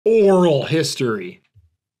Oral history.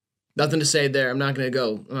 Nothing to say there. I'm not gonna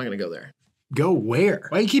go there. Go where?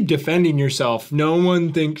 Why do you keep defending yourself? No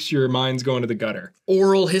one thinks your mind's going to the gutter.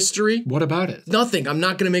 Oral history? What about it? Nothing. I'm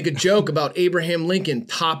not gonna make a joke about Abraham Lincoln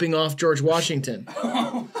topping off George Washington.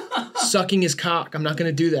 Sucking his cock. I'm not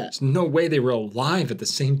gonna do that. There's no way they were alive at the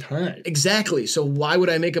same time. Exactly. So why would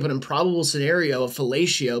I make up an improbable scenario of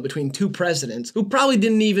fellatio between two presidents who probably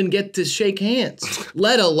didn't even get to shake hands,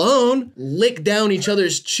 let alone lick down each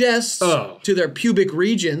other's chests to their pubic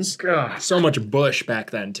regions? God, so much Bush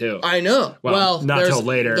back then too. I know. Well, not till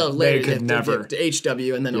later. They could never. To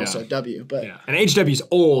HW and then also W. But and HW's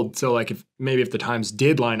old, so like if the times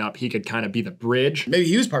did line up, he could kind of be the bridge. Maybe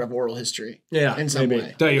he was part of oral history. Yeah, in some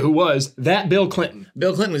way. Tell you who was that? Bill Clinton.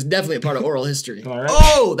 Bill Clinton was definitely a part of oral history. All right.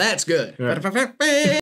 Oh, that's good.